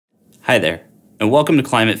Hi there, and welcome to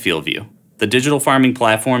Climate FieldView, the digital farming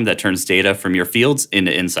platform that turns data from your fields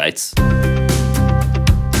into insights.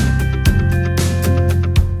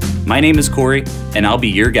 My name is Corey, and I'll be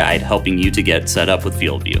your guide helping you to get set up with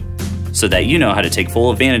FieldView, so that you know how to take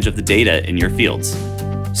full advantage of the data in your fields.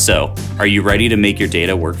 So, are you ready to make your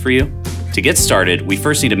data work for you? To get started, we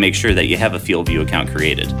first need to make sure that you have a FieldView account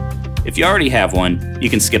created. If you already have one, you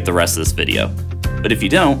can skip the rest of this video. But if you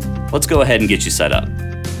don't, let's go ahead and get you set up.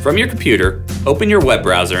 From your computer, open your web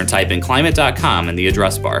browser and type in climate.com in the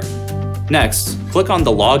address bar. Next, click on the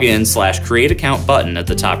Login/Create Account button at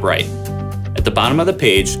the top right. At the bottom of the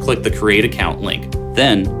page, click the Create Account link.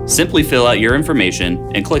 Then, simply fill out your information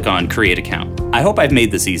and click on Create Account. I hope I've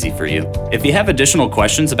made this easy for you. If you have additional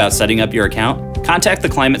questions about setting up your account, contact the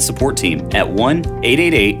Climate Support Team at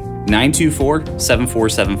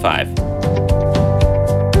 1-888-924-7475.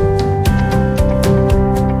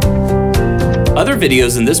 Other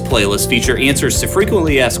videos in this playlist feature answers to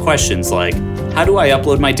frequently asked questions like, how do I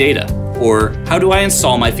upload my data? Or how do I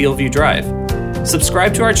install my FieldView drive?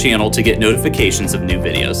 Subscribe to our channel to get notifications of new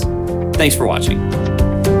videos. Thanks for watching.